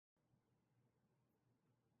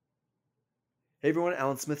Hey everyone,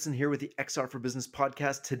 Alan Smithson here with the XR for Business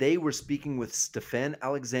podcast. Today we're speaking with Stefan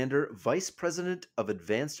Alexander, Vice President of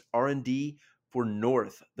Advanced R&D for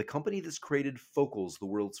North, the company that's created Focals, the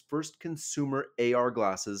world's first consumer AR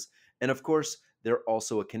glasses. And of course, they're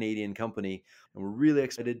also a Canadian company. And we're really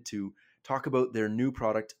excited to talk about their new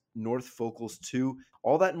product, North Focals 2.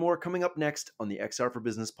 All that and more coming up next on the XR for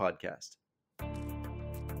Business podcast.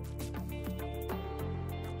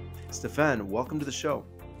 Stefan, welcome to the show.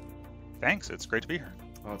 Thanks. It's great to be here.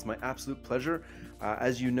 Oh, it's my absolute pleasure.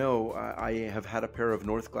 As you know, I have had a pair of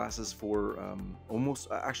North glasses for almost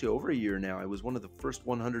actually over a year now. I was one of the first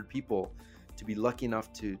 100 people to be lucky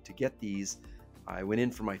enough to get these. I went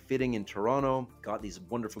in for my fitting in Toronto, got these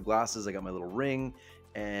wonderful glasses. I got my little ring,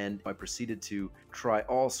 and I proceeded to try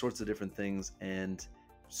all sorts of different things. And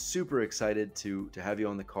super excited to have you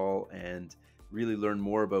on the call and really learn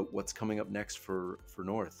more about what's coming up next for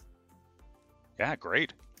North. Yeah,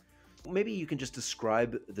 great. Maybe you can just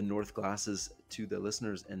describe the North glasses to the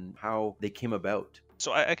listeners and how they came about.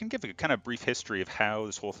 So I can give a kind of brief history of how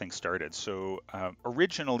this whole thing started. So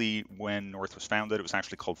originally, when North was founded, it was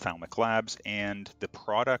actually called Thalmic Labs, and the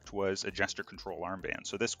product was a gesture control armband.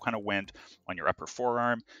 So this kind of went on your upper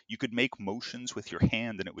forearm. You could make motions with your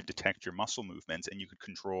hand, and it would detect your muscle movements, and you could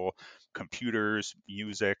control computers,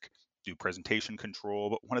 music, do presentation control.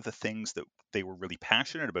 But one of the things that they were really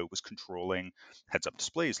passionate about was controlling heads-up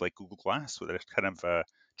displays like Google Glass, that had kind of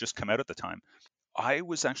just come out at the time. I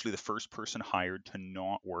was actually the first person hired to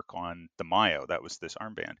not work on the Mayo. That was this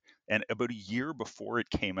armband. And about a year before it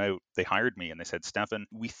came out, they hired me and they said, Stefan,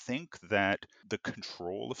 we think that the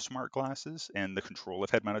control of smart glasses and the control of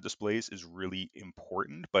head mounted displays is really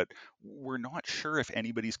important, but we're not sure if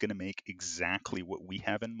anybody's going to make exactly what we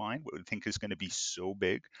have in mind, what we think is going to be so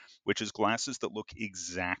big, which is glasses that look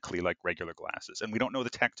exactly like regular glasses. And we don't know the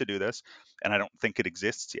tech to do this, and I don't think it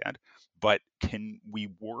exists yet, but can we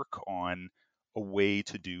work on a way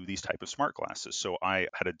to do these type of smart glasses? So I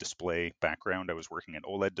had a display background. I was working in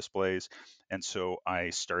OLED displays. And so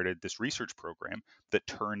I started this research program that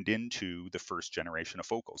turned into the first generation of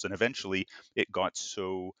Focals. And eventually it got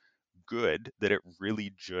so good that it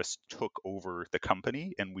really just took over the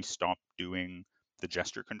company, and we stopped doing the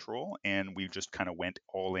gesture control, and we just kind of went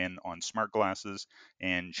all in on smart glasses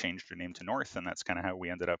and changed our name to North. And that's kind of how we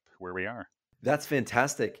ended up where we are. That's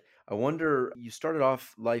fantastic. I wonder, you started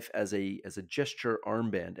off life as a gesture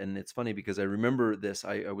armband, and it's funny because I remember this.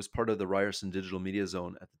 I was part of the Ryerson Digital Media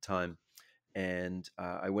Zone at the time, and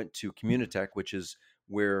I went to Communitech, which is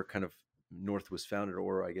where kind of North was founded,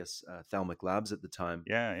 or I guess Thalmic Labs at the time.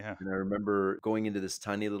 Yeah, yeah. And I remember going into this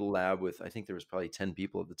tiny little lab with, I think there was probably 10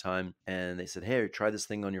 people at the time. And they said, hey, try this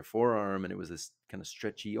thing on your forearm. And it was this kind of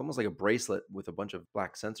stretchy, almost like a bracelet with a bunch of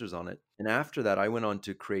black sensors on it. And after that, I went on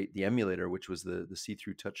to create the emulator, which was the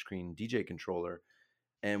see-through touchscreen DJ controller.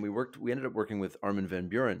 And we ended up working with Armin van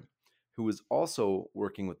Buren, who was also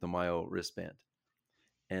working with the Mayo wristband.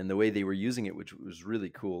 And the way they were using it, which was really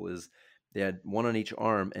cool, is they had one on each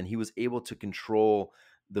arm, and he was able to control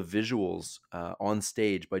the visuals on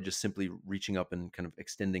stage by just simply reaching up and kind of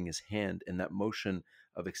extending his hand. And that motion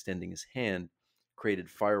of extending his hand created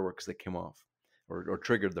fireworks that came off, or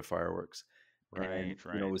triggered the fireworks. And Right, it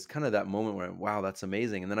right. was kind of that moment where, wow, that's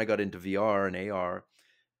amazing. And then I got into VR and AR,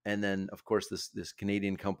 and then of course this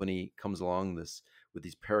Canadian company comes along with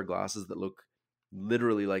these pair of glasses that look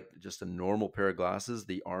literally like just a normal pair of glasses.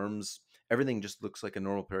 The arms, everything just looks like a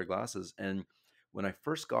normal pair of glasses. And when I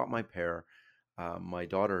first got my pair, my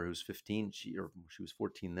daughter, who's 15, she was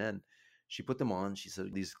 14 then, she put them on. She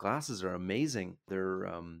said, these glasses are amazing. They're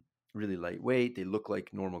really lightweight. They look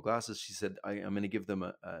like normal glasses. She said, I'm going to give them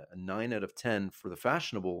a 9 out of 10 for the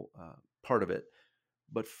fashionable part of it,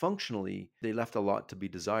 but functionally they left a lot to be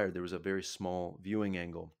desired. There was a very small viewing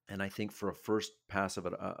angle, and I think for a first pass of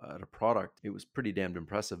at a product, it was pretty damned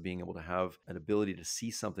impressive being able to have an ability to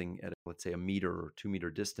see something at, let's say, a meter or 2 meter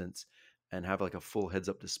distance, and have like a full heads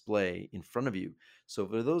up display in front of you. So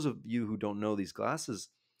for those of you who don't know, these glasses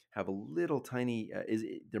have a little tiny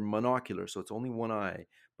they're monocular, so it's only one eye,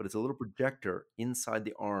 but it's a little projector inside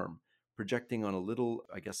the arm, projecting on a little,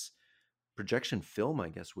 I guess, projection film, I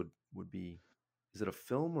guess would be. Is it a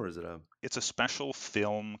film or is it a? It's a special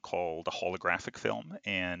film called a holographic film,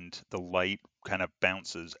 and the light kind of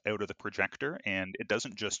bounces out of the projector, and it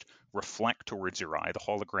doesn't just reflect towards your eye. The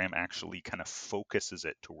hologram actually kind of focuses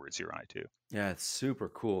it towards your eye too. Yeah, it's super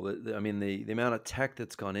cool. I mean, the amount of tech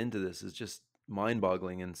that's gone into this is just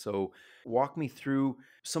mind-boggling. And so, walk me through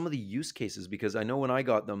some of the use cases, because I know when I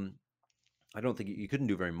got them, I don't think you couldn't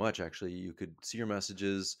do very much actually. You could see your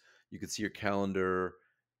messages, you could see your calendar,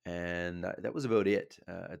 and that was about it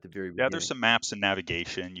at the very Yeah, there's beginning. some maps and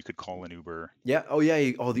navigation. You could call an Uber. Yeah. Oh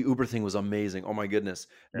yeah. Oh, the Uber thing was amazing. Oh my goodness.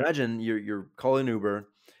 Yeah. Imagine you're calling Uber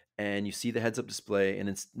and you see the heads up display, and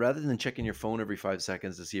it's rather than checking your phone every 5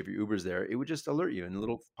 seconds to see if your Uber's there, it would just alert you in a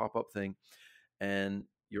little pop up thing, and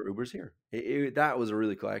your Uber's here. That was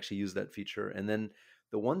really cool. I actually used that feature, and then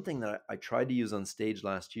the one thing that I tried to use on stage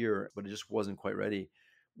last year, but it just wasn't quite ready,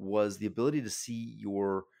 was the ability to see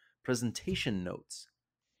your presentation notes.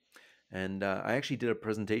 And I actually did a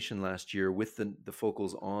presentation last year with the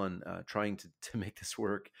focals on, trying to make this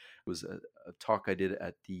work. It was a talk I did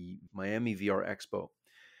at the Miami VR Expo.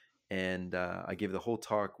 And I gave the whole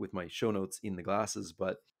talk with my show notes in the glasses,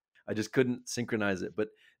 but I just couldn't synchronize it. But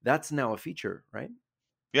that's now a feature, right?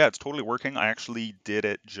 Yeah, it's totally working. I actually did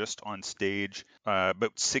it just on stage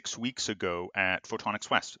about 6 weeks ago at Photonics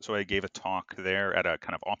West. So I gave a talk there at a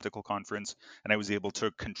kind of optical conference, and I was able to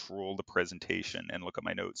control the presentation and look at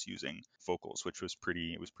my notes using focals, which was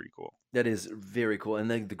pretty cool. That is very cool. And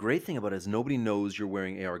the great thing about it is nobody knows you're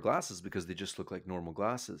wearing AR glasses because they just look like normal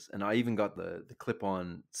glasses. And I even got the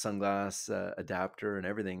clip-on sunglass adapter and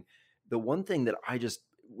everything. The one thing that I just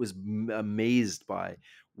was amazed by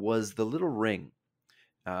was the ring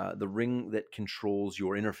that controls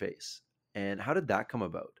your interface. And how did that come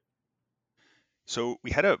about? So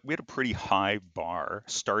we had a pretty high bar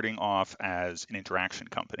starting off as an interaction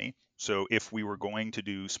company. So if we were going to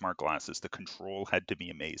do smart glasses, the control had to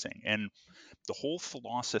be amazing. And the whole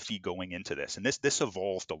philosophy going into this, and this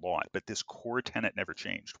evolved a lot, but this core tenet never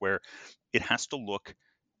changed, where it has to look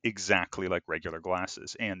exactly like regular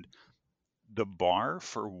glasses. And the bar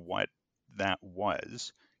for what that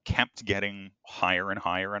was kept getting higher and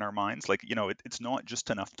higher in our minds. Like, it's not just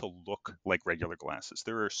enough to look like regular glasses.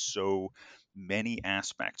 There are so many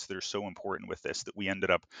aspects that are so important with this that we ended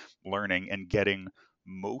up learning and getting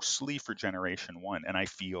mostly for generation one. And I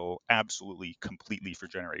feel absolutely completely for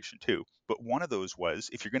generation two. But one of those was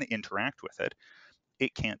if you're going to interact with it,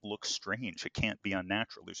 it can't look strange. It can't be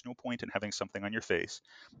unnatural. There's no point in having something on your face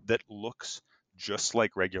that looks just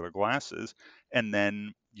like regular glasses, and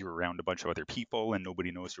then you're around a bunch of other people and nobody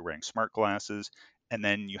knows you're wearing smart glasses, and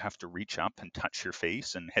then you have to reach up and touch your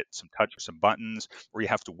face and hit some buttons, or you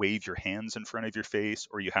have to wave your hands in front of your face,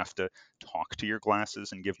 or you have to talk to your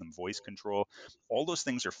glasses and give them voice control. All those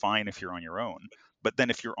things are fine if you're on your own, but then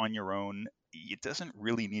if you're on your own, it doesn't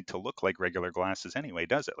really need to look like regular glasses anyway,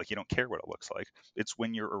 does it? Like, you don't care what it looks like. It's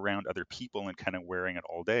when you're around other people and kind of wearing it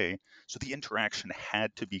all day. So the interaction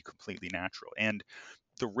had to be completely natural. And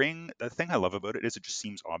the ring, the thing I love about it is it just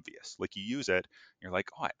seems obvious. Like, you use it, you're like,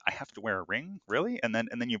 oh, I have to wear a ring, really? And then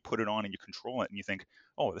you put it on and you control it, and you think,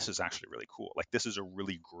 oh, this is actually really cool. Like, this is a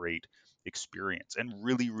really great experience, and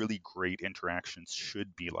really, really great interactions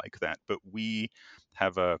should be like that. But we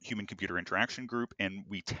have a human computer interaction group, and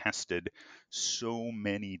we tested so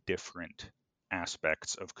many different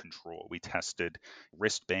aspects of control. We tested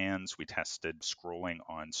wristbands, we tested scrolling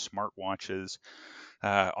on smartwatches,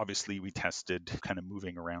 obviously, we tested kind of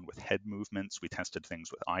moving around with head movements. We tested things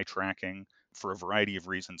with eye tracking. For a variety of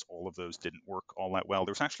reasons, all of those didn't work all that well.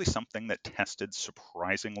 There was actually something that tested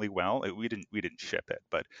surprisingly well. We didn't ship it,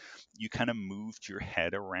 but you kind of moved your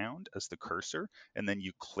head around as the cursor, and then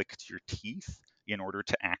you clicked your teeth in order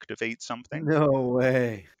to activate something. No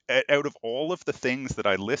way. Out of all of the things that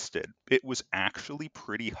I listed, it was actually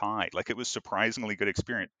pretty high. Like, it was surprisingly good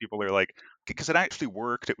experience. People are like, because it actually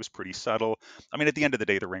worked. It was pretty subtle. I mean, at the end of the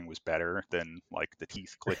day, the ring was better than like the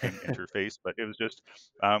teeth clicking interface, but it was just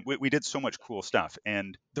we did so much cool stuff,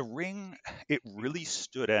 and the ring, it really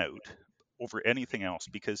stood out over anything else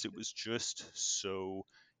because it was just so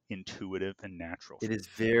intuitive and natural. It is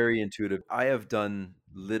very intuitive. I have done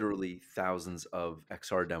literally thousands of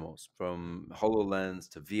XR demos from HoloLens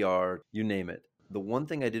to VR, you name it. The one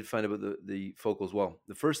thing I did find about the focals, well,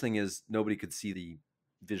 the first thing is nobody could see the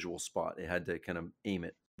visual spot. It had to kind of aim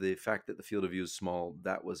it. The fact that the field of view is small,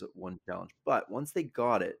 that was one challenge. But once they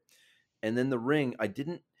got it, and then the ring,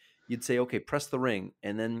 you'd say, okay, press the ring,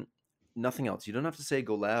 and then nothing else. You don't have to say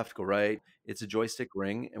go left, go right. It's a joystick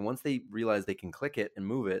ring. And once they realize they can click it and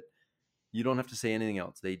move it, you don't have to say anything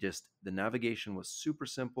else. The navigation was super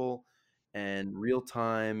simple and real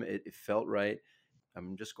time. It felt right.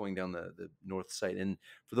 I'm just going down the North site. And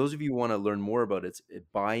for those of you who want to learn more about it, it's at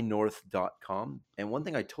buynorth.com. And one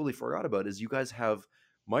thing I totally forgot about is you guys have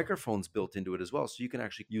microphones built into it as well. So you can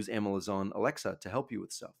actually use Amazon Alexa to help you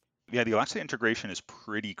with stuff. Yeah, the Alexa integration is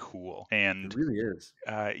pretty cool, It and really is.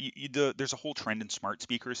 there's a whole trend in smart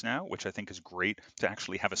speakers now, which I think is great to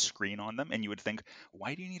actually have a screen on them. And you would think,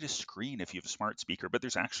 why do you need a screen if you have a smart speaker? But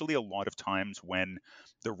there's actually a lot of times when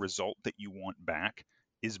the result that you want back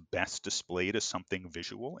is best displayed as something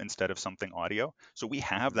visual instead of something audio. So we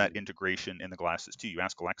have that Right. integration in the glasses too. You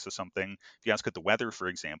ask Alexa something, if you ask it the weather, for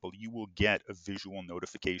example, you will get a visual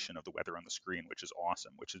notification of the weather on the screen, which is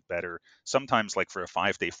awesome, which is better sometimes like for a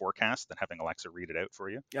 5-day forecast than having Alexa read it out for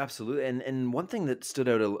you. Absolutely. And one thing that stood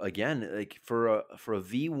out again, like for a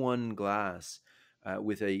V1 glass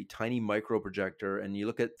with a tiny micro projector, and you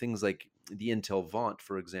look at things like the Intel Vaunt,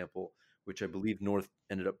 for example, which I believe North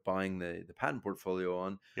ended up buying the patent portfolio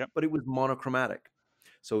on, Yep. but it was monochromatic.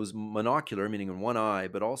 So it was monocular, meaning in one eye,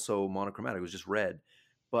 but also monochromatic. It was just red.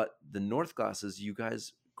 But the North glasses, you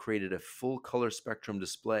guys created a full color spectrum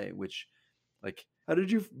display, which like, how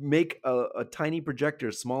did you make a tiny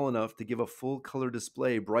projector small enough to give a full color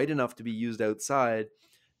display, bright enough to be used outside?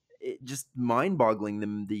 It just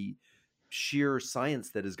mind-boggling the sheer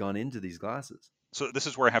science that has gone into these glasses. So this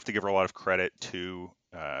is where I have to give a lot of credit to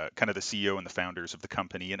kind of the CEO and the founders of the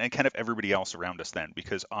company and kind of everybody else around us then,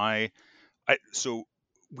 because so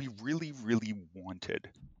we really, really wanted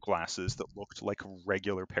glasses that looked like a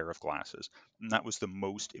regular pair of glasses. And that was the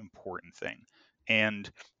most important thing. And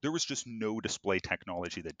there was just no display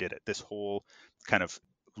technology that did it. This whole kind of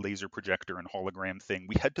laser projector and hologram thing,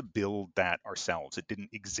 we had to build that ourselves. It didn't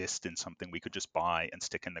exist in something we could just buy and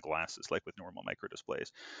stick in the glasses like with normal micro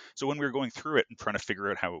displays. So when we were going through it and trying to figure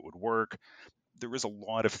out how it would work, there was a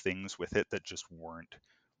lot of things with it that just weren't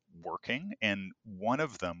working. And one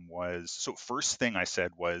of them was, so first thing I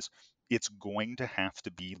said was, it's going to have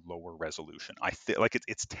to be lower resolution. I think like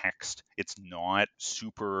it's text. It's not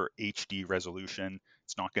super HD resolution.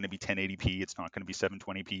 It's not going to be 1080p. It's not going to be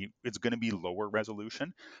 720p. It's going to be lower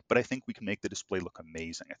resolution, but I think we can make the display look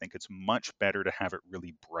amazing. I think it's much better to have it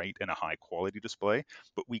really bright and a high quality display,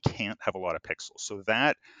 but we can't have a lot of pixels. So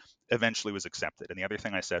that eventually was accepted. And the other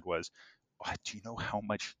thing I said was, do you know how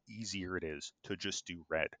much easier it is to just do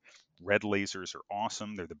red? Red lasers are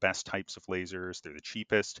awesome. They're the best types of lasers. They're the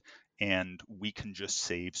cheapest. And we can just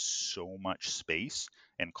save so much space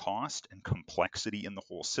and cost and complexity in the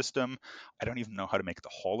whole system. I don't even know how to make the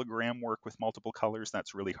hologram work with multiple colors.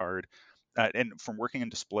 That's really hard. And from working in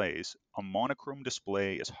displays, a monochrome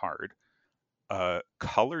display is hard. A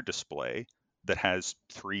color display that has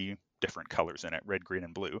three different colors in it, red, green,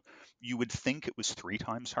 and blue, you would think it was 3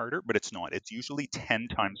 times harder, but it's not. It's usually 10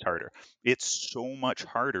 times harder. It's so much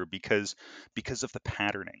harder because of the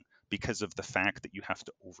patterning, because of the fact that you have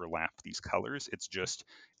to overlap these colors. It's just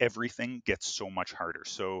everything gets so much harder.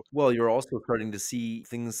 So Well, you're also starting to see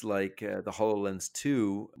things like the HoloLens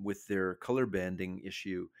 2 with their color banding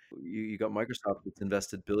issue. You got Microsoft that's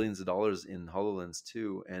invested billions of dollars in HoloLens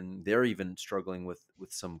 2, and they're even struggling with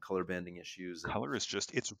some color banding issues. And color is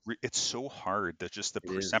just it's so hard that just the it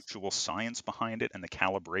is. perceptual science behind it and the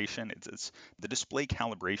calibration, it's the display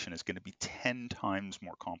calibration is going to be 10 times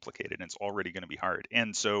more complicated and it's already going to be hard.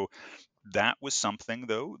 And so that was something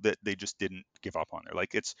though that they just didn't give up on. They're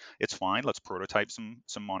like, it's fine, let's prototype some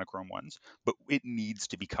monochrome ones, but it needs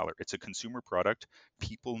to be color. It's a consumer product.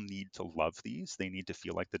 People need to love these. They need to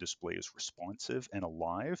feel like the display is responsive and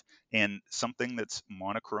alive. And something that's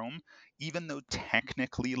monochrome, even though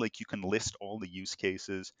technically like you can list all the use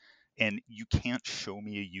cases and you can't show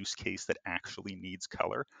me a use case that actually needs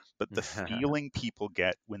color, but the feeling people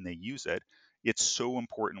get when they use it, it's so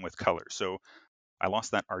important with color. So I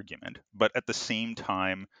lost that argument. But at the same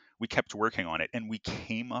time, we kept working on it and we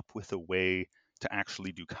came up with a way to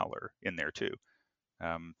actually do color in there too.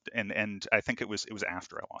 And I think it was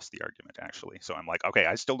after I lost the argument actually. So I'm like, okay,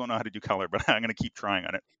 I still don't know how to do color, but I'm going to keep trying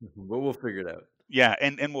on it. But we'll figure it out. Yeah,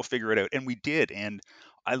 and we'll figure it out. And we did. And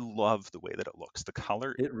I love the way that it looks. The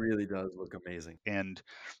color It really does look amazing. and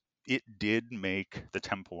it did make the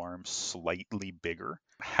temple arm slightly bigger.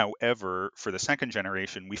 However, for the second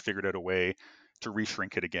generation, we figured out a way to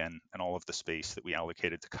reshrink it again, and all of the space that we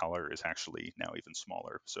allocated to color is actually now even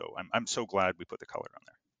smaller. So I'm so glad we put the color on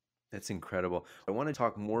there. That's incredible. I want to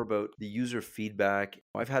talk more about the user feedback.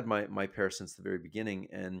 I've had my pair since the very beginning,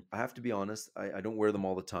 and I have to be honest, I don't wear them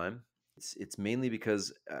all the time. It's mainly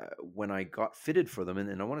because when I got fitted for them,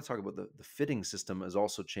 and I want to talk about the fitting system has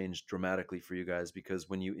also changed dramatically for you guys because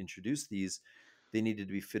when you introduced these, they needed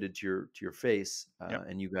to be fitted to your face, Yep.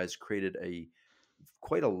 and you guys created a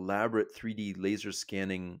quite elaborate 3D laser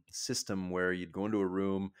scanning system where you'd go into a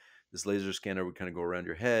room, this laser scanner would kind of go around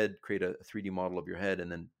your head, create a 3D model of your head,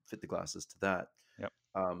 and then fit the glasses to that. Yep.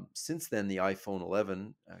 Since then, the iPhone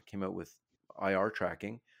 11 came out with IR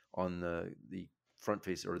tracking on the front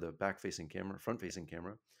face or the back facing camera, front facing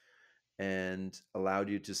camera, and allowed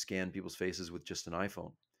you to scan people's faces with just an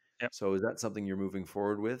iPhone. Yep. So is that something you're moving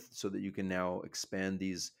forward with so that you can now expand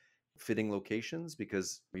these fitting locations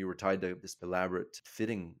because you were tied to this elaborate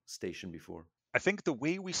fitting station before? I think the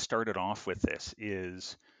way we started off with this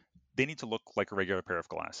is they need to look like a regular pair of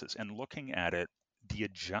glasses. And looking at it, the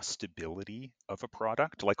adjustability of a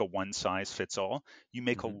product, like a one size fits all, you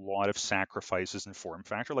make a Hmm. lot of sacrifices in form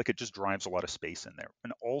factor. Like it just drives a lot of space in there.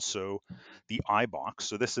 And also the eye box.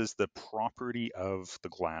 So this is the property of the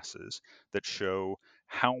glasses that show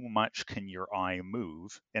how much can your eye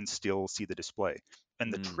move and still see the display.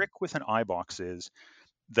 And the Mm. trick with an eye box is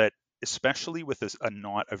that especially with a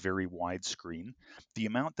not a very wide screen, the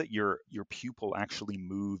amount that your pupil actually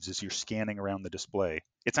moves as you're scanning around the display,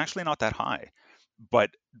 it's actually not that high.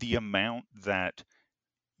 But the amount that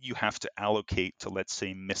you have to allocate to, let's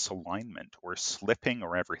say, misalignment or slipping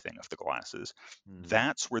or everything of the glasses, Mm.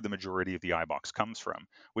 that's where the majority of the eye box comes from,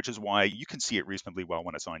 which is why you can see it reasonably well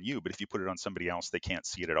when it's on you, but if you put it on somebody else, they can't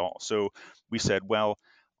see it at all. So we said, well,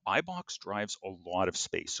 eye box drives a lot of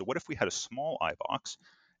space. So what if we had a small eye box?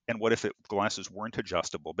 And what if glasses weren't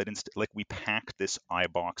adjustable, but instead, like we packed this eye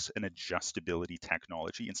box and adjustability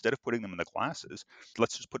technology instead of putting them in the glasses,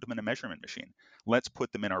 let's just put them in a measurement machine. Let's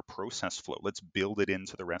put them in our process flow. Let's build it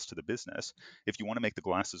into the rest of the business. If you want to make the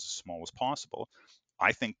glasses as small as possible,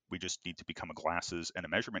 I think we just need to become a glasses and a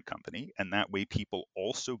measurement company. And that way, people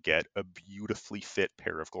also get a beautifully fit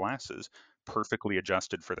pair of glasses, perfectly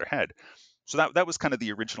adjusted for their head. So that was kind of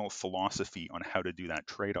the original philosophy on how to do that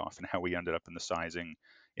trade off and how we ended up in the sizing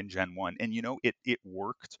in Gen 1. And it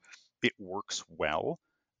worked. It works well.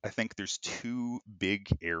 I think there's two big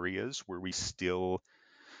areas where we still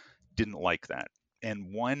didn't like that.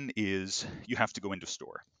 And one is you have to go into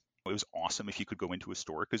store. It was awesome if you could go into a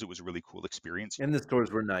store because it was a really cool experience. And the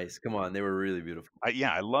stores were nice. Come on, they were really beautiful.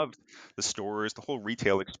 Yeah, I loved the stores, the whole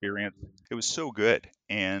retail experience. It was so good.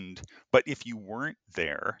 But if you weren't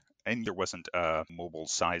there and there wasn't a mobile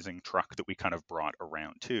sizing truck that we kind of brought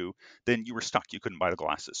around too, then you were stuck. You couldn't buy the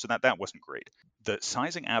glasses. So that wasn't great. The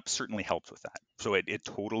sizing app certainly helped with that. So it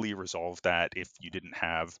totally resolved that. If you didn't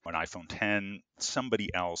have an iPhone 10,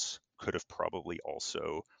 somebody else could have probably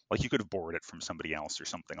also, like, you could have borrowed it from somebody else or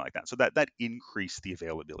something like that. So that increased the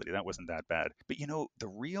availability. That wasn't that bad. But the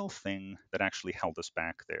real thing that actually held us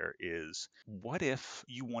back there is, what if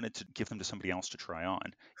you wanted to give them to somebody else to try on?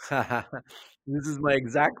 This is my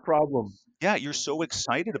exact problem. Yeah, you're so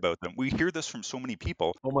excited about them. We hear this from so many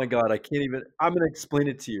people. Oh my God, I can't even. I'm going to explain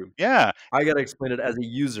it to you. Yeah. I got to explain it as a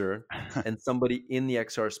user and somebody in the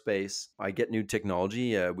XR space. I get new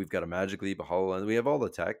technology. We've got a Magic Leap, a HoloLens. We have all the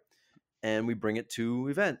tech. And we bring it to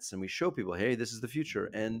events and we show people, hey, this is the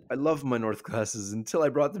future. And I love my North glasses until I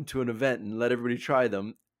brought them to an event and let everybody try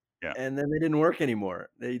them. Yeah. And then they didn't work anymore.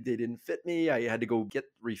 They didn't fit me. I had to go get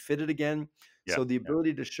refitted again. Yeah. So the Yeah.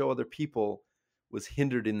 ability to show other people was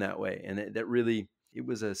hindered in that way. And that really, it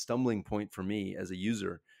was a stumbling point for me as a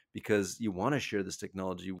user because you want to share this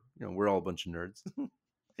technology. We're all a bunch of nerds.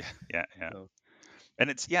 Yeah. Yeah. Yeah. So,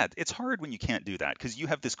 And it's hard when you can't do that because you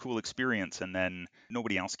have this cool experience and then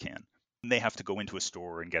nobody else can. And they have to go into a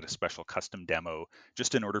store and get a special custom demo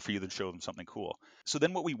just in order for you to show them something cool. So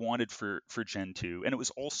then what we wanted for Gen 2, and it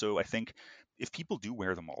was also, I think, if people do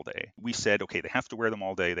wear them all day, we said, okay, they have to wear them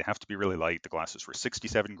all day. They have to be really light. The glasses were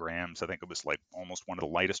 67 grams. I think it was like almost one of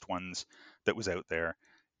the lightest ones that was out there.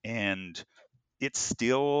 And it's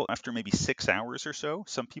still, after maybe 6 hours or so,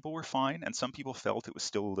 some people were fine and some people felt it was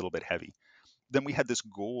still a little bit heavy. Then we had this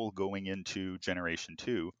goal going into Generation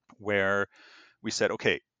 2 where we said,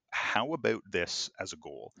 okay, how about this as a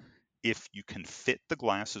goal? If you can fit the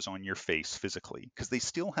glasses on your face physically, because they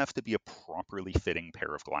still have to be a properly fitting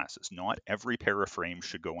pair of glasses. Not every pair of frames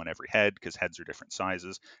should go on every head because heads are different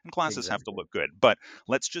sizes and glasses have to exactly. look good. But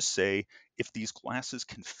let's just say if these glasses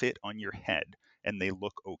can fit on your head and they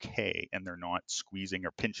look okay and they're not squeezing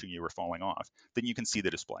or pinching you or falling off, then you can see the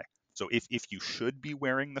display. So if you should be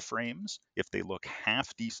wearing the frames, if they look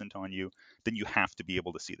half decent on you, then you have to be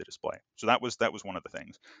able to see the display. So that was one of the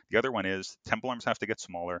things. The other one is temple arms have to get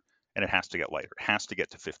smaller and it has to get lighter. It has to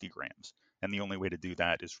get to 50 grams. And the only way to do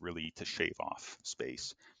that is really to shave off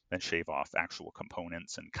space and shave off actual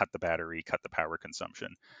components and cut the battery, cut the power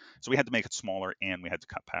consumption. So we had to make it smaller and we had to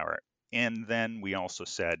cut power. And then we also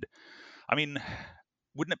said, I mean,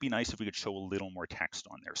 wouldn't it be nice if we could show a little more text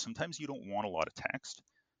on there? Sometimes you don't want a lot of text,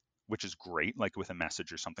 which is great, like with a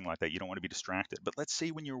message or something like that. You don't want to be distracted. But let's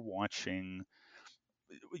say when you're watching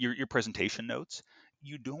your presentation notes,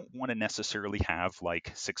 you don't want to necessarily have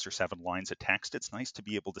like 6 or 7 lines of text. It's nice to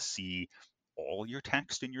be able to see all your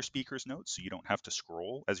text in your speaker's notes so you don't have to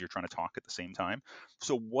scroll as you're trying to talk at the same time.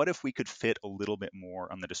 So what if we could fit a little bit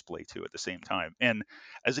more on the display too at the same time? And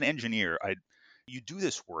as an engineer, You do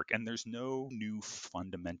this work, and there's no new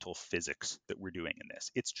fundamental physics that we're doing in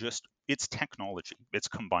this. It's technology. It's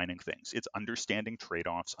combining things. It's understanding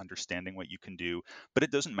trade-offs, understanding what you can do, but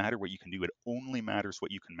it doesn't matter what you can do. It only matters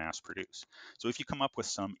what you can mass produce. So if you come up with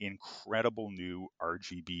some incredible new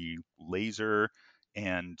RGB laser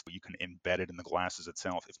and you can embed it in the glasses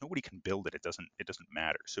itself, if nobody can build it, it doesn't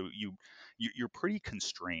matter. So you're pretty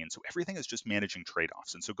constrained. So everything is just managing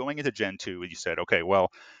trade-offs. And so going into Gen 2, you said, okay, well,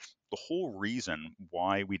 the whole reason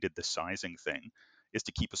why we did the sizing thing is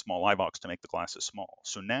to keep a small eye box to make the glasses small.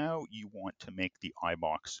 So now you want to make the eye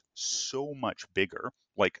box so much bigger,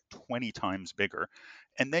 like 20 times bigger,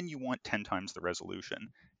 and then you want 10 times the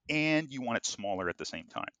resolution, and you want it smaller at the same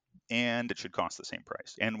time. And it should cost the same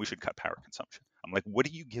price, and we should cut power consumption. I'm like, what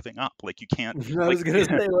are you giving up? Like, you can't, I like, was gonna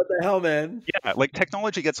say, what the hell, man? yeah, like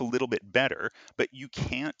technology gets a little bit better, but you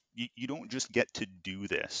don't just get to do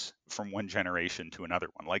this from one generation to another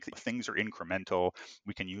one. Like, things are incremental.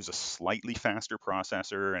 We can use a slightly faster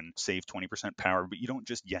processor and save 20% power, but you don't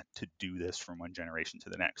just get to do this from one generation to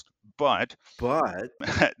the next. But But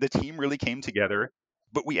the team really came together,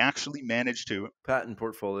 but we actually managed to, patent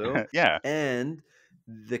portfolio, yeah, and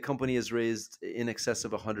the company has raised in excess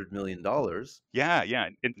of $100 million. yeah.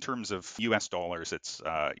 In terms of US dollars, it's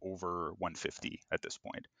over 150 at this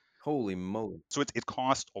point. Holy moly. So it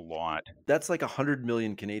cost a lot. That's like 100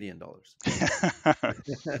 million Canadian dollars.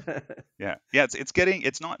 Yeah,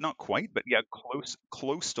 it's not quite, but yeah,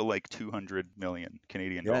 close to like 200 million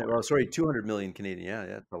Canadian Yeah, dollars. well, sorry, 200 million Canadian. Yeah,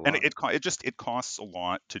 yeah, that's a And lot. it costs a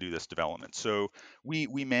lot to do this development. So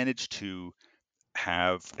we managed to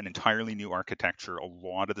have an entirely new architecture. A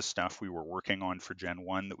lot of the stuff we were working on for Gen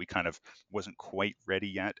 1 that we kind of wasn't quite ready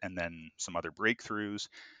yet, and then some other breakthroughs.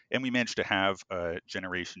 And we managed to have a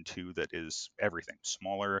Generation 2 that is everything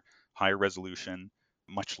smaller, higher resolution,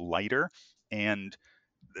 much lighter. And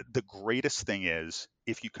the greatest thing is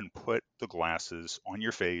if you can put the glasses on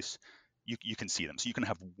your face, you can see them. So you can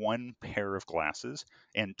have one pair of glasses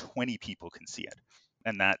and 20 people can see it.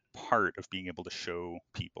 And that part of being able to show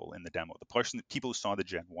people in the demo, people who saw the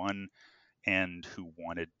Gen 1 and who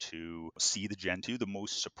wanted to see the Gen 2, the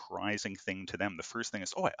most surprising thing to them, the first thing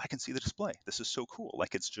is, oh, I can see the display. This is so cool.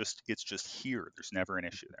 Like, it's just here. There's never an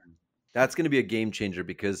issue there. That's going to be a game changer,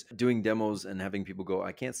 because doing demos and having people go,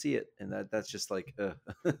 I can't see it, and that's just like,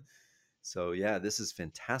 so yeah, this is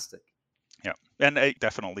fantastic. Yeah, and I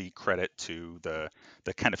definitely credit to the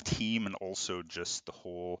kind of team, and also just the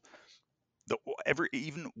whole the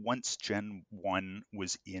even once Gen 1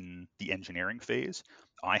 was in the engineering phase,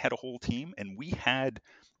 I had a whole team, and we had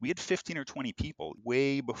 15 or 20 people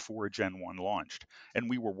way before Gen 1 launched, and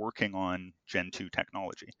we were working on Gen 2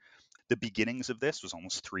 technology. The beginnings of this was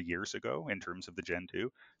almost 3 years ago in terms of the Gen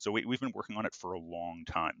 2. So we've been working on it for a long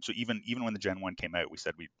time. So even when the Gen 1 came out, we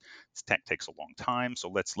said this tech takes a long time. So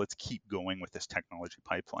let's keep going with this technology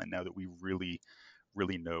pipeline now that we really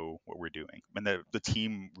know what we're doing. And the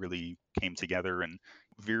team really came together and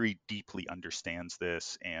very deeply understands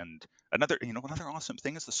this. And another awesome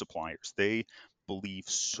thing is the suppliers. They believe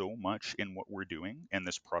so much in what we're doing and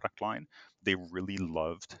this product line. They really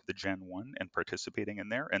loved the Gen 1 and participating in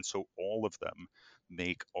there. And so all of them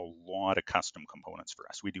make a lot of custom components for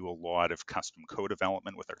us. We do a lot of custom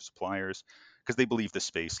co-development with our suppliers because they believe the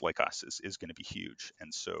space, like us, is going to be huge.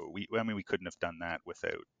 And so we couldn't have done that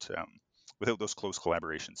without those close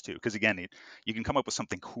collaborations too. Because again, you can come up with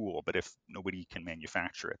something cool, but if nobody can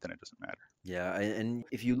manufacture it, then it doesn't matter. Yeah, and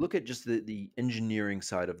if you look at just the engineering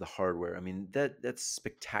side of the hardware, I mean, that's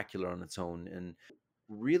spectacular on its own. And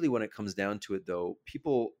really, when it comes down to it, though,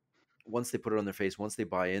 people, once they put it on their face, once they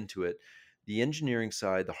buy into it, the engineering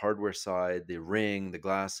side, the hardware side, the ring, the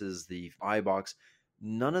glasses, the eye box,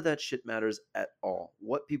 none of that shit matters at all.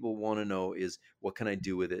 What people want to know is, what can I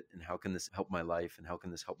do with it, and how can this help my life, and how can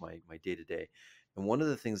this help my day to day. And one of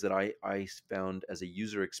the things that I found as a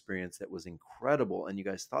user experience that was incredible, and you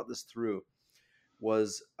guys thought this through,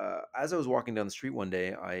 was as I was walking down the street one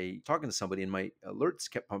day, I talking to somebody, and my alerts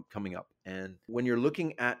kept coming up. And when you're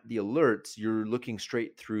looking at the alerts, you're looking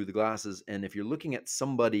straight through the glasses. And if you're looking at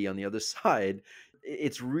somebody on the other side,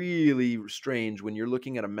 it's really strange when you're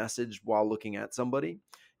looking at a message while looking at somebody.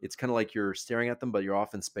 It's kind of like you're staring at them, but you're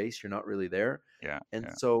off in space. You're not really there. Yeah, And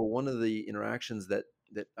yeah. so one of the interactions that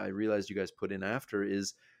I realized you guys put in after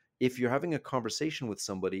is, if you're having a conversation with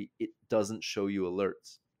somebody, it doesn't show you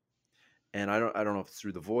alerts. And I don't know if it's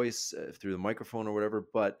through the voice, through the microphone or whatever,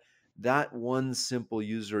 but that one simple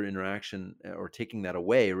user interaction, or taking that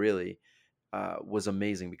away, really was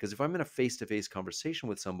amazing. Because if I'm in a face-to-face conversation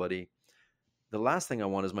with somebody, the last thing I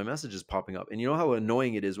want is my messages popping up. And you know how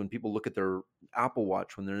annoying it is when people look at their Apple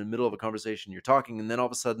Watch when they're in the middle of a conversation, you're talking, and then all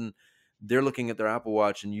of a sudden they're looking at their Apple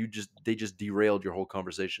Watch and they just derailed your whole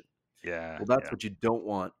conversation. Yeah, Well, that's yeah. what you don't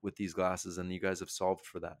want with these glasses, and you guys have solved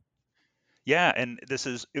for that. Yeah, and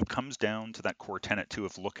it comes down to that core tenet too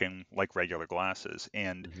of looking like regular glasses.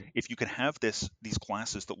 And Mhm. if you can have these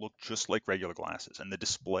glasses that look just like regular glasses and the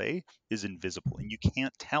display is invisible and you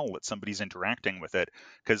can't tell that somebody's interacting with it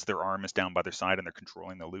because their arm is down by their side and they're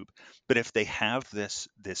controlling the loop. But if they have this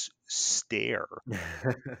stare,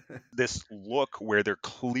 this look where they're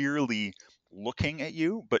clearly looking at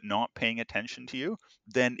you but not paying attention to you,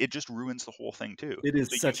 then it just ruins the whole thing too. It So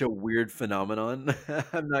is you such a weird phenomenon.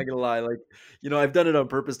 I'm not gonna lie. Like, I've done it on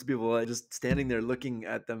purpose to people. I just standing there looking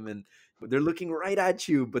at them, and they're looking right at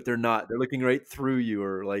you, but they're not. They're looking right through you,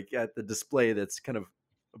 or like at the display that's kind of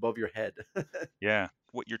above your head. Yeah,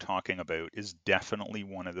 what you're talking about is definitely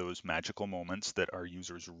one of those magical moments that our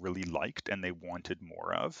users really liked and they wanted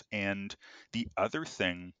more of. And the other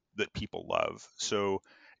thing that people love, so,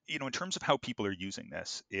 in terms of how people are using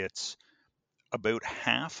this, it's about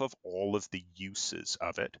half of all of the uses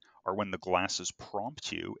of it are when the glasses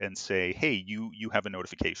prompt you and say, hey, you have a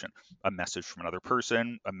notification, a message from another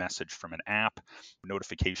person, a message from an app, a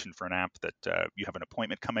notification for an app that you have an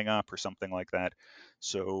appointment coming up or something like that.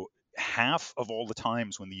 So half of all the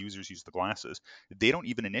times when the users use the glasses, they don't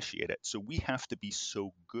even initiate it. So we have to be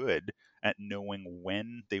so good at knowing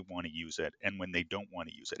when they want to use it and when they don't want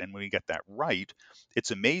to use it. And when we get that right,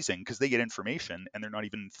 it's amazing because they get information and they're not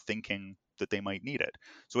even thinking that they might need it.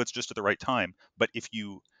 So it's just at the right time. But if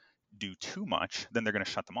you do too much, then they're going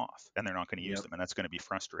to shut them off and they're not going to use Yep. them. And that's going to be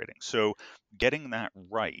frustrating. So getting that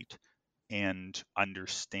right and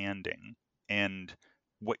understanding and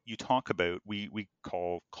what you talk about, we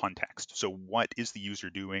call context. So what is the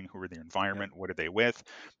user doing? Who are their Yep. environment? What are they with?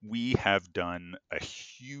 We have done a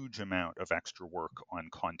huge amount of extra work on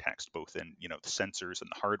context, both in the sensors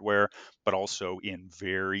and the hardware, but also in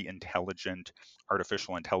very intelligent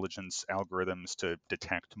artificial intelligence algorithms to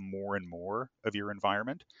detect more and more of your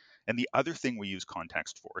environment. And the other thing we use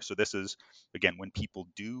context for, so this is again when people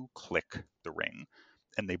do click the ring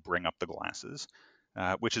and they bring up the glasses,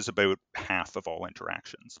 which is about half of all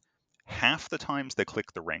interactions. Half the times they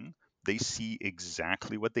click the ring, they see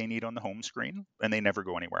exactly what they need on the home screen and they never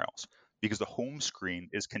go anywhere else because the home screen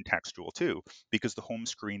is contextual too. Because the home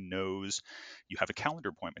screen knows you have a calendar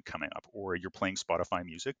appointment coming up, or you're playing Spotify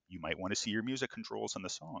music, you might want to see your music controls on the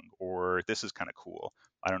song, or this is kind of cool.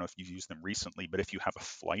 I don't know if you've used them recently, but if you have a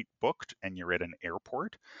flight booked and you're at an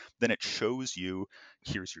airport, then it shows you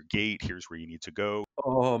here's your gate, here's where you need to go.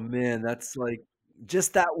 Oh man, that's like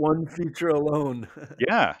just that one feature alone.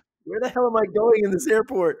 Yeah, Where the hell am I going in this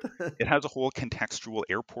airport? it has a whole contextual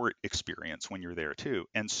airport experience when you're there too.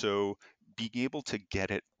 And so being able to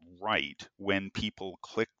get it right when people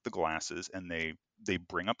click the glasses and they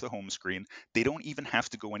bring up the home screen, they don't even have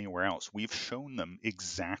to go anywhere else. We've shown them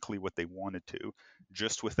exactly what they wanted to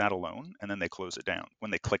just with that alone, and then they close it down.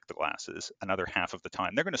 When they click the glasses, another half of the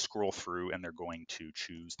time, they're going to scroll through and they're going to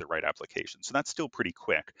choose the right application. So that's still pretty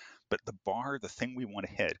quick. But the thing we want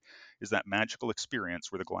to hit is that magical experience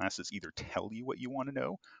where the glasses either tell you what you want to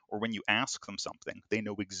know, or when you ask them something, they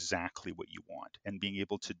know exactly what you want. And being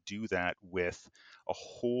able to do that with a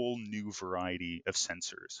whole new variety of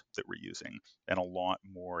sensors that we're using and a lot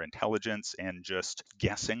more intelligence and just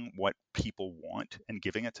guessing what people want and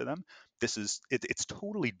giving it to them. It's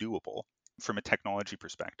totally doable from a technology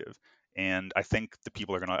perspective. And I think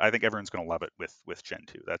I think everyone's gonna love it with Gen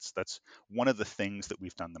 2. That's one of the things that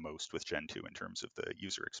we've done the most with Gen 2 in terms of the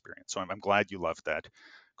user experience. So I'm glad you love that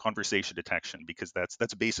conversation detection because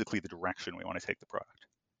that's basically the direction we want to take the product.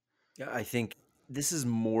 Yeah, I think this is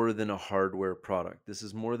more than a hardware product. This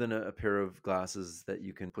is more than a pair of glasses that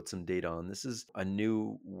you can put some data on. This is a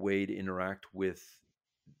new way to interact with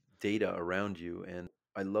data around you. And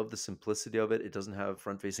I love the simplicity of it. It doesn't have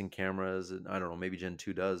front facing cameras. And I don't know, maybe Gen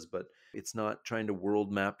 2 does, but it's not trying to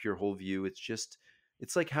world map your whole view.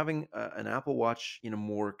 It's like having an Apple Watch in a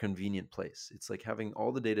more convenient place. It's like having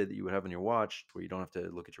all the data that you would have on your watch where you don't have to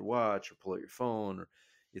look at your watch or pull out your phone.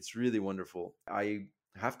 It's really wonderful. I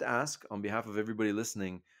have to ask on behalf of everybody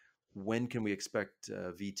listening, when can we expect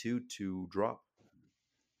V2 to drop?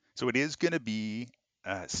 So it is going to be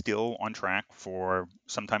still on track for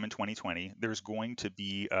sometime in 2020. There's going to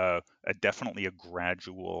be definitely a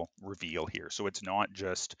gradual reveal here. So it's not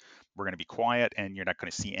just we're going to be quiet and you're not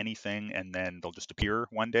going to see anything and then they'll just appear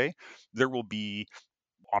one day. There will be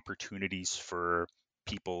opportunities for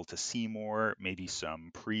people to see more, maybe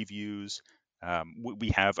some previews. We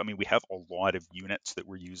have a lot of units that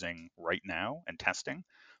we're using right now and testing.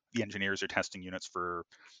 The engineers are testing units for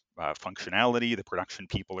functionality. The production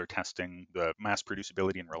people are testing the mass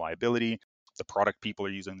producibility and reliability. The product people are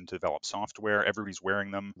using them to develop software. Everybody's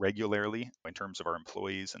wearing them regularly in terms of our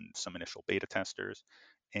employees and some initial beta testers.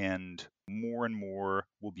 And more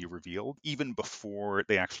will be revealed even before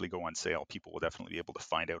they actually go on sale. People will definitely be able to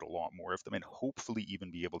find out a lot more of them and hopefully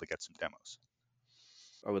even be able to get some demos.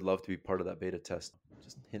 I would love to be part of that beta test.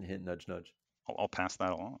 Just hint, hint, nudge, nudge. I'll pass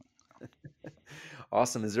that along.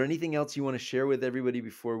 Awesome. Is there anything else you want to share with everybody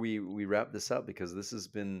before we wrap this up? Because this has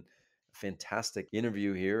been a fantastic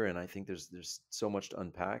interview here, and I think there's so much to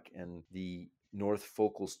unpack. And the North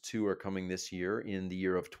Focals 2 are coming this year in the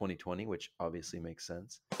year of 2020, which obviously makes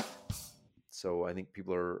sense. So I think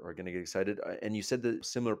people are going to get excited. And you said the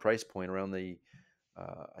similar price point around the,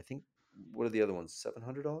 I think, what are the other ones?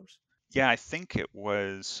 $700? Yeah, I think it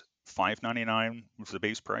was $599 was the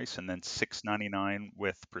base price, and then $699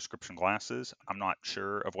 with prescription glasses. I'm not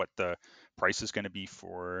sure of what the price is going to be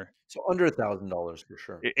for. So under $1,000 for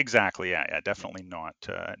sure. Exactly. Yeah. Definitely not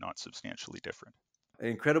substantially different. An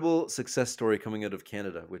incredible success story coming out of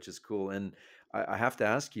Canada, which is cool. And I have to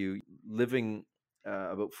ask you, living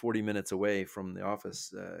about 40 minutes away from the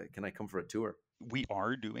office, can I come for a tour? We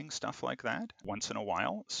are doing stuff like that once in a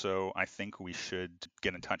while. So I think we should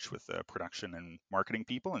get in touch with the production and marketing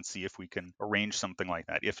people and see if we can arrange something like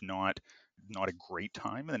that. If not a great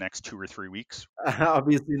time in the next 2 or 3 weeks.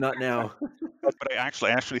 Obviously not now. but I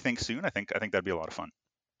actually think soon. I think that'd be a lot of fun.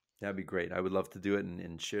 That'd be great. I would love to do it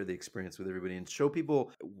and share the experience with everybody and show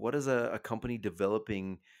people what does a company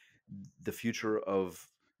developing the future of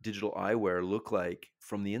digital eyewear look like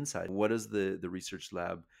from the inside. What is the research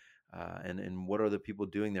lab and what are the people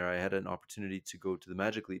doing there? I had an opportunity to go to the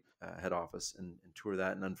Magic Leap head office and tour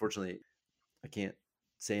that. And unfortunately, I can't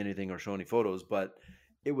say anything or show any photos, but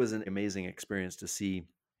it was an amazing experience to see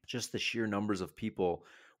just the sheer numbers of people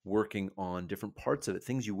working on different parts of it,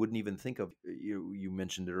 things you wouldn't even think of. You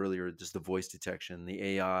mentioned it earlier, just the voice detection, the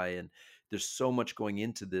AI, and there's so much going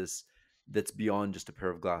into this that's beyond just a pair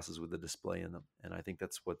of glasses with a display in them. And I think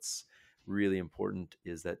that's what's really important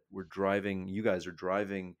is that you guys are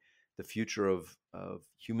driving the future of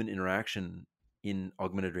human interaction in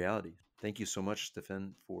augmented reality. Thank you so much,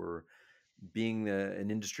 Stefan, for being an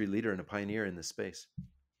industry leader and a pioneer in this space.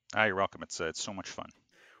 You're welcome. It's so much fun.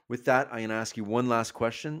 With that, I'm going to ask you one last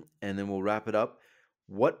question, and then we'll wrap it up.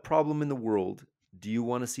 What problem in the world do you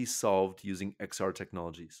want to see solved using XR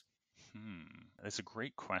technologies? That's a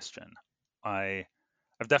great question. I've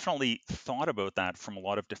definitely thought about that from a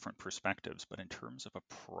lot of different perspectives, but in terms of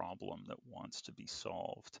a problem that wants to be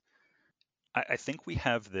solved, I think we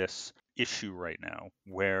have this issue right now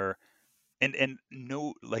where and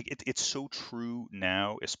no, like it's so true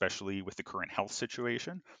now, especially with the current health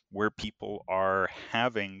situation where people are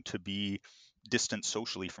having to be distant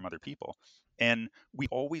socially from other people. And we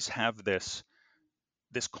always have this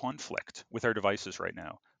conflict with our devices right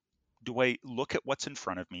now. Do I look at what's in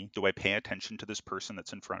front of me? Do I pay attention to this person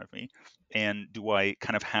that's in front of me? And do I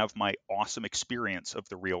kind of have my awesome experience of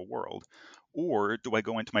the real world? Or do I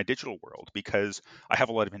go into my digital world? Because I have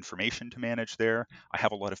a lot of information to manage there. I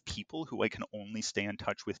have a lot of people who I can only stay in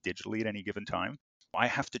touch with digitally at any given time. I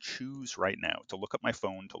have to choose right now to look at my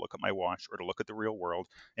phone, to look at my watch, or to look at the real world.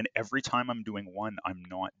 And every time I'm doing one, I'm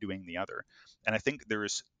not doing the other. And I think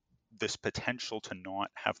there's this potential to not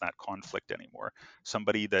have that conflict anymore.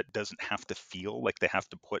 Somebody that doesn't have to feel like they have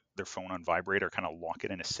to put their phone on vibrate or kind of lock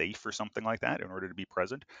it in a safe or something like that in order to be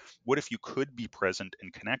present. What if you could be present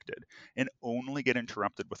and connected and only get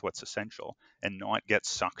interrupted with what's essential and not get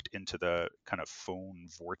sucked into the kind of phone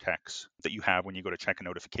vortex that you have when you go to check a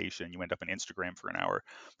notification and you end up on Instagram for an hour?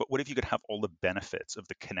 But what if you could have all the benefits of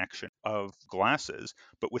the connection of glasses,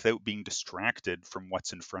 but without being distracted from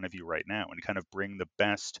what's in front of you right now and kind of bring the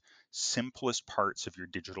best simplest parts of your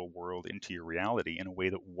digital world into your reality in a way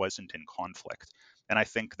that wasn't in conflict. And I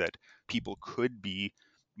think that people could be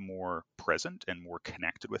more present and more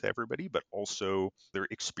connected with everybody, but also their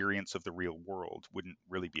experience of the real world wouldn't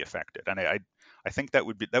really be affected. And I think that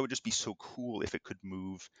would just be so cool if it could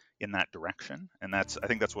move in that direction. And I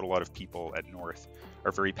think that's what a lot of people at North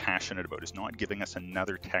are very passionate about, is not giving us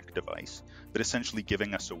another tech device, but essentially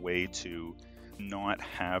giving us a way to not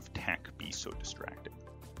have tech be so distracting.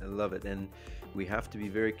 I love it. And we have to be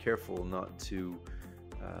very careful not to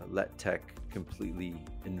let tech completely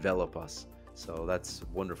envelop us. So that's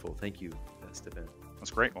wonderful. Thank you, Stefan. That's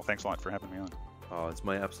great. Well, thanks a lot for having me on. Oh, it's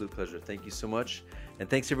my absolute pleasure. Thank you so much. And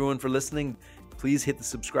thanks everyone for listening. Please hit the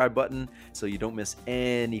subscribe button so you don't miss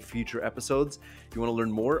any future episodes. If you want to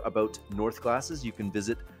learn more about North Glasses, you can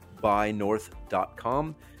visit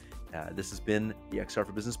buynorth.com. This has been the XR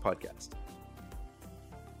for Business podcast.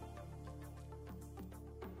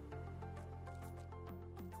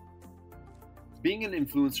 Being an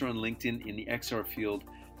influencer on LinkedIn in the XR field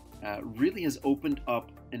really has opened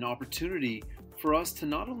up an opportunity for us to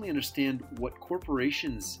not only understand what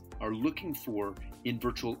corporations are looking for in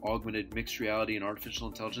virtual augmented mixed reality and artificial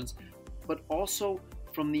intelligence, but also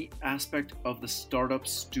from the aspect of the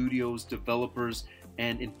startups, studios, developers,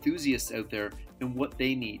 and enthusiasts out there and what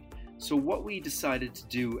they need. So what we decided to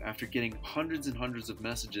do after getting hundreds and hundreds of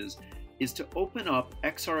messages is to open up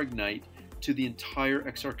XR Ignite to the entire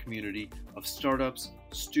XR community of startups,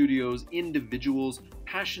 studios, individuals,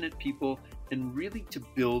 passionate people, and really to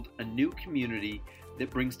build a new community that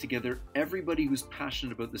brings together everybody who's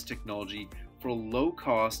passionate about this technology for a low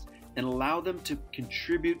cost and allow them to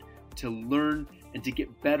contribute, to learn, and to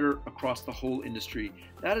get better across the whole industry.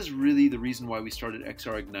 That is really the reason why we started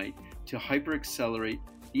XR Ignite, to hyper accelerate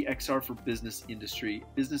the XR for business industry,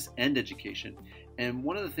 business and education. And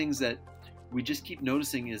one of the things that we just keep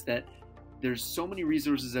noticing is that there's so many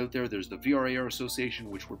resources out there. There's the VR/AR Association,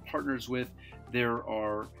 which we're partners with. There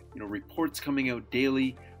are reports coming out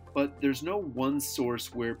daily, but there's no one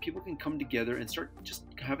source where people can come together and start just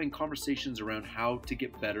having conversations around how to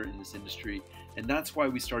get better in this industry. And that's why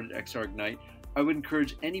we started XR Ignite. I would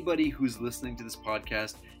encourage anybody who's listening to this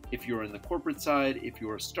podcast, if you're in the corporate side, if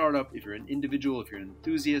you're a startup, if you're an individual, if you're an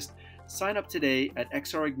enthusiast, sign up today at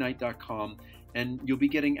xrignite.com and you'll be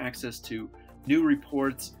getting access to new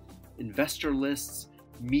reports, investor lists,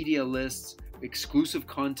 media lists, exclusive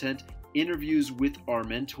content, interviews with our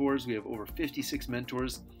mentors. We have over 56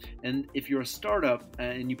 mentors. And if you're a startup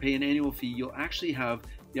and you pay an annual fee, you'll actually have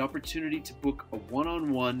the opportunity to book a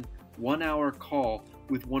one-on-one, 1-hour call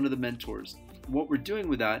with one of the mentors. What we're doing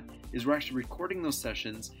with that is we're actually recording those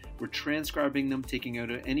sessions, we're transcribing them, taking out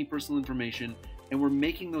any personal information, and we're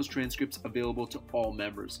making those transcripts available to all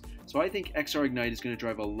members. So I think XR Ignite is going to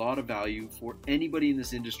drive a lot of value for anybody in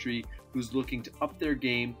this industry who's looking to up their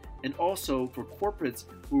game, and also for corporates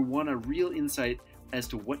who want a real insight as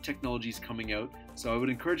to what technology is coming out. So I would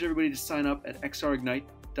encourage everybody to sign up at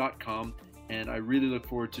xrignite.com, and I really look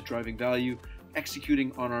forward to driving value,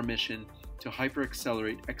 executing on our mission to hyper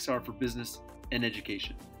accelerate XR for business and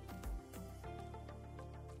education.